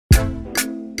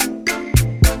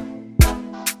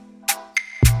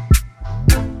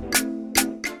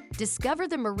Discover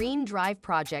the Marine Drive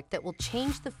project that will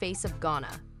change the face of Ghana.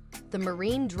 The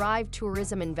Marine Drive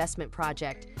Tourism Investment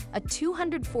Project, a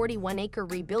 241-acre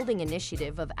rebuilding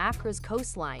initiative of Accra's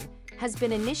coastline, has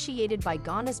been initiated by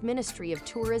Ghana's Ministry of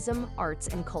Tourism, Arts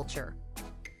and Culture.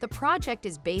 The project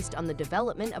is based on the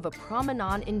development of a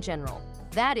promenade in general.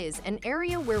 That is, an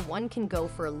area where one can go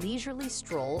for a leisurely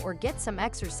stroll or get some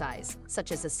exercise,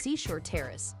 such as a seashore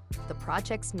terrace. The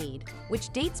project's need, which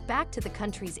dates back to the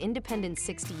country's independence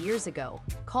 60 years ago,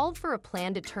 called for a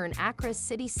plan to turn Accra's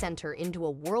city center into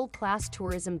a world-class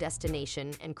tourism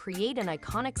destination and create an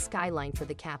iconic skyline for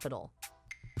the capital.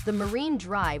 The Marine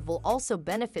Drive will also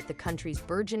benefit the country's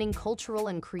burgeoning cultural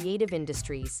and creative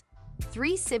industries.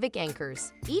 3 civic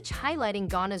anchors, each highlighting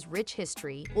Ghana's rich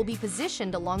history, will be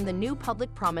positioned along the new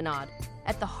public promenade.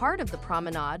 At the heart of the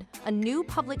promenade, a new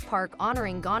public park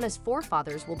honoring Ghana's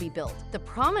forefathers will be built. The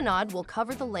promenade will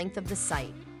cover the length of the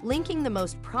site, linking the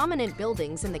most prominent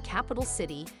buildings in the capital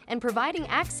city and providing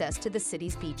access to the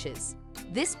city's beaches.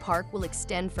 This park will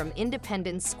extend from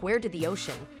Independence Square to the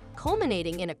ocean,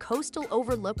 culminating in a coastal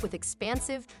overlook with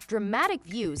expansive, dramatic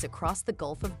views across the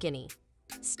Gulf of Guinea.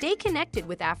 Stay connected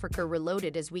with Africa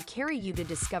Reloaded as we carry you to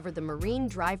discover the Marine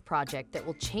Drive project that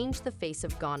will change the face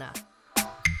of Ghana.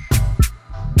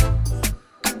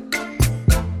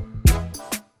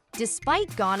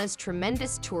 Despite Ghana's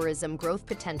tremendous tourism growth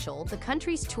potential, the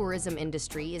country's tourism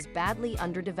industry is badly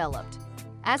underdeveloped.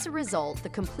 As a result, the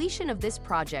completion of this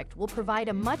project will provide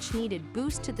a much-needed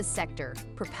boost to the sector,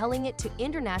 propelling it to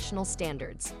international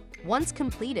standards. Once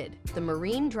completed, the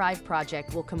Marine Drive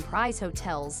project will comprise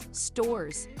hotels,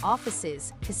 stores,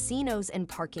 offices, casinos, and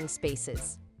parking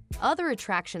spaces. Other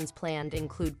attractions planned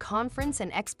include conference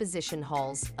and exposition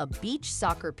halls, a beach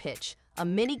soccer pitch, a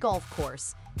mini golf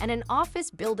course, and an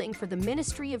office building for the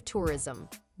Ministry of Tourism.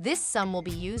 This sum will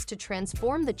be used to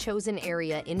transform the chosen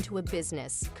area into a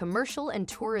business, commercial, and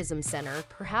tourism center,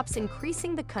 perhaps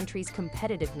increasing the country's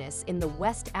competitiveness in the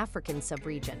West African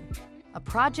sub-region. A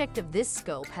project of this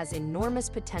scope has enormous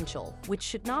potential, which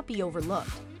should not be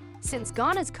overlooked. Since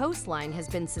Ghana's coastline has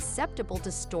been susceptible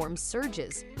to storm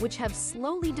surges, which have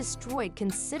slowly destroyed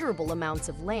considerable amounts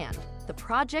of land, the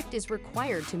project is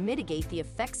required to mitigate the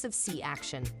effects of sea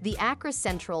action. The Accra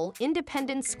Central,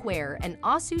 Independence Square, and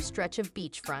Osu stretch of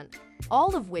beachfront,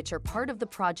 all of which are part of the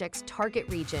project's target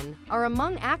region, are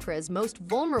among Accra's most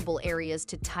vulnerable areas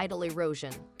to tidal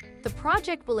erosion. The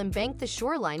project will embank the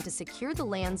shoreline to secure the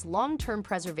land's long-term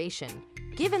preservation,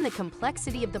 given the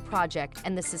complexity of the project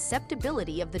and the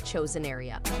susceptibility of the chosen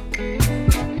area.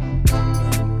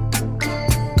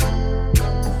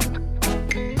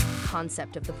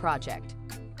 Concept of the project.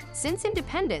 Since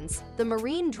independence, the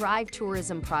Marine Drive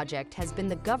Tourism Project has been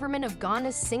the government of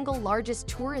Ghana's single largest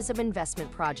tourism investment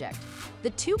project.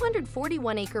 The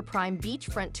 241-acre prime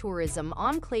beachfront tourism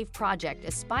enclave project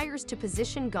aspires to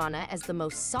position Ghana as the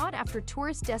most sought-after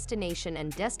tourist destination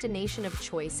and destination of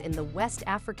choice in the West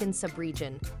African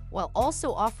sub-region, while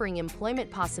also offering employment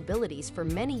possibilities for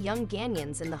many young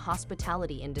Ghanaians in the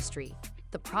hospitality industry.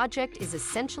 The project is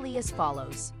essentially as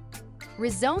follows.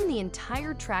 Rezone the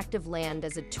entire tract of land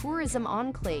as a tourism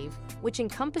enclave, which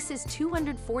encompasses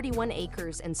 241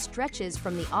 acres and stretches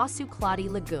from the Osu Kladi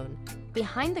Lagoon,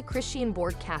 behind the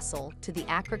Christiansborg Castle, to the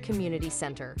Accra Community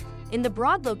Center. In the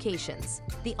broad locations,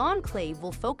 the enclave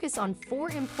will focus on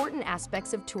 4 important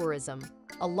aspects of tourism.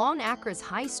 Along Accra's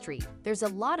High Street, there's a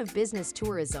lot of business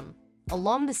tourism.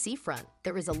 Along the seafront,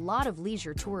 there is a lot of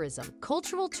leisure tourism.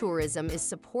 Cultural tourism is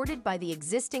supported by the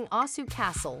existing Osu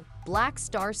Castle, Black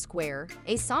Star Square,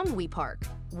 Asangwe Park,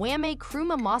 Wame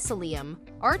Nkrumah Mausoleum,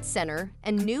 Arts Center,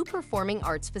 and new performing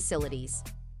arts facilities.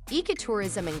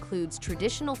 Ecotourism includes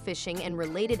traditional fishing and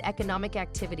related economic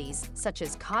activities, such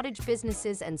as cottage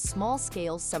businesses and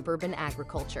small-scale suburban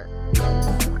agriculture.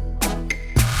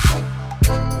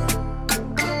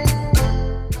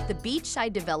 The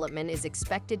beachside development is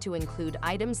expected to include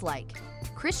items like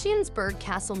Christiansborg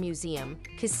Castle Museum,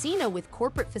 casino with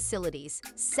corporate facilities,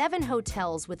 7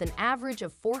 hotels with an average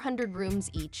of 400 rooms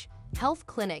each, health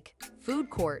clinic, food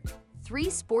court, 3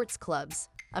 sports clubs,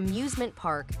 amusement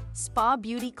park, spa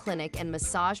beauty clinic and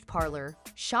massage parlor,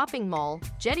 shopping mall,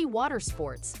 jetty water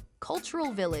sports,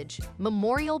 cultural village,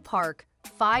 memorial park,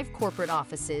 5 corporate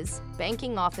offices,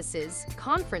 banking offices,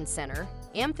 conference center,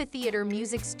 amphitheater,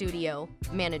 music studio,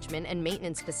 management and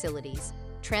maintenance facilities,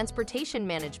 transportation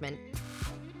management.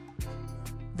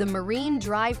 The Marine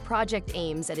Drive project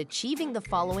aims at achieving the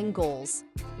following goals: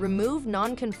 remove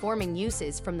non-conforming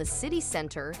uses from the city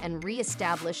center and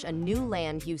re-establish a new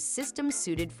land use system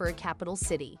suited for a capital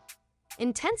city.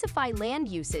 Intensify land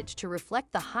usage to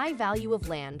reflect the high value of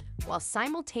land while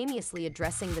simultaneously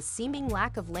addressing the seeming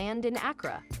lack of land in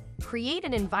Accra. Create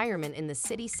an environment in the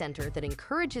city center that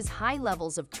encourages high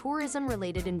levels of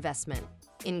tourism-related investment.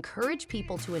 Encourage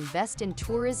people to invest in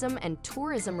tourism and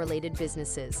tourism-related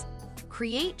businesses.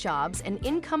 Create jobs and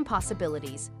income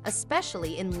possibilities,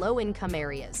 especially in low-income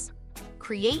areas.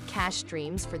 Create cash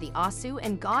streams for the Asu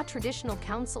and Ga traditional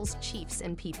councils, chiefs,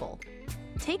 and people.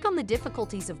 Take on the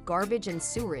difficulties of garbage and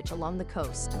sewerage along the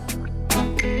coast.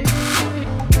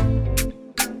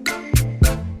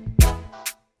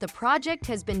 The project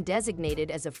has been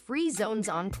designated as a free zones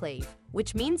enclave,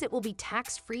 which means it will be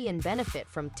tax-free and benefit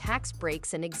from tax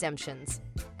breaks and exemptions.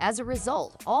 As a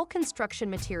result, all construction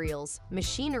materials,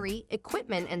 machinery,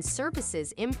 equipment, and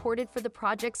services imported for the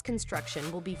project's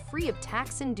construction will be free of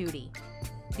tax and duty.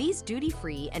 These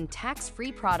duty-free and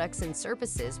tax-free products and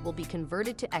services will be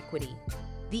converted to equity.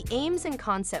 The aims and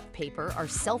concept paper are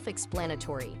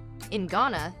self-explanatory. In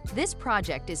Ghana, this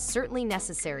project is certainly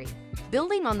necessary.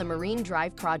 Building on the Marine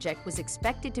Drive project was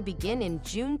expected to begin in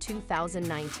June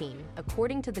 2019,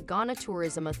 according to the Ghana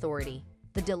Tourism Authority.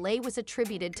 The delay was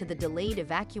attributed to the delayed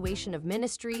evacuation of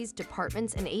ministries,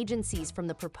 departments, and agencies from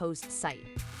the proposed site.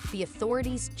 The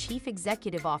authority's chief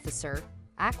executive officer,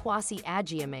 Akwasi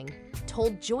Agyemang,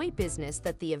 told Joy Business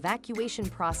that the evacuation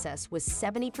process was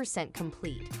 70%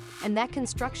 complete and that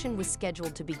construction was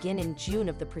scheduled to begin in June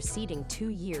of the preceding 2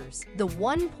 years. The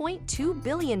 $1.2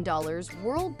 billion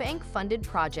World Bank-funded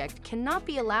project cannot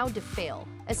be allowed to fail,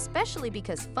 especially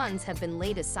because funds have been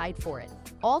laid aside for it.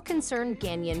 All concerned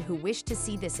Ghanaians who wish to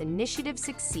see this initiative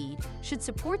succeed should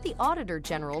support the Auditor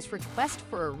General's request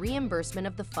for a reimbursement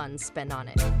of the funds spent on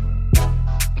it.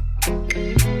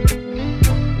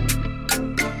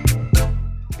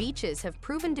 Beaches have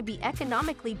proven to be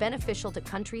economically beneficial to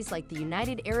countries like the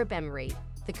United Arab Emirates,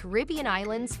 the Caribbean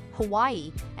islands,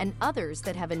 Hawaii, and others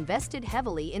that have invested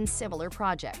heavily in similar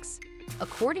projects.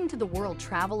 According to the World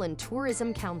Travel and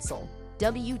Tourism Council,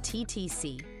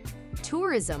 WTTC,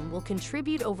 tourism will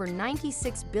contribute over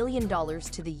 $96 billion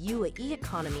to the UAE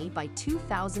economy by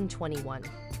 2021,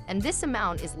 and this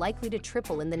amount is likely to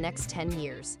triple in the next 10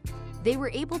 years. They were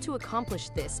able to accomplish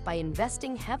this by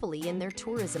investing heavily in their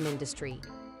tourism industry.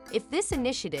 If this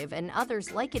initiative and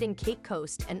others like it in Cape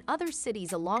Coast and other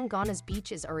cities along Ghana's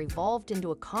beaches are evolved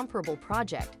into a comparable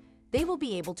project, they will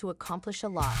be able to accomplish a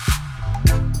lot.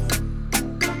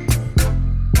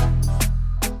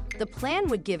 The plan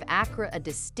would give Accra a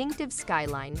distinctive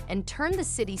skyline and turn the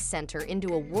city center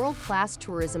into a world-class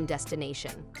tourism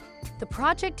destination. The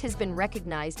project has been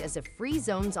recognized as a free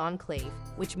zones enclave,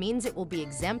 which means it will be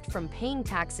exempt from paying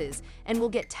taxes and will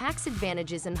get tax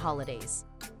advantages and holidays.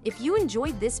 If you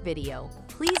enjoyed this video,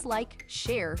 please like,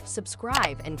 share,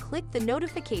 subscribe, and click the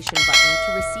notification button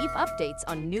to receive updates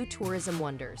on new tourism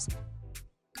wonders.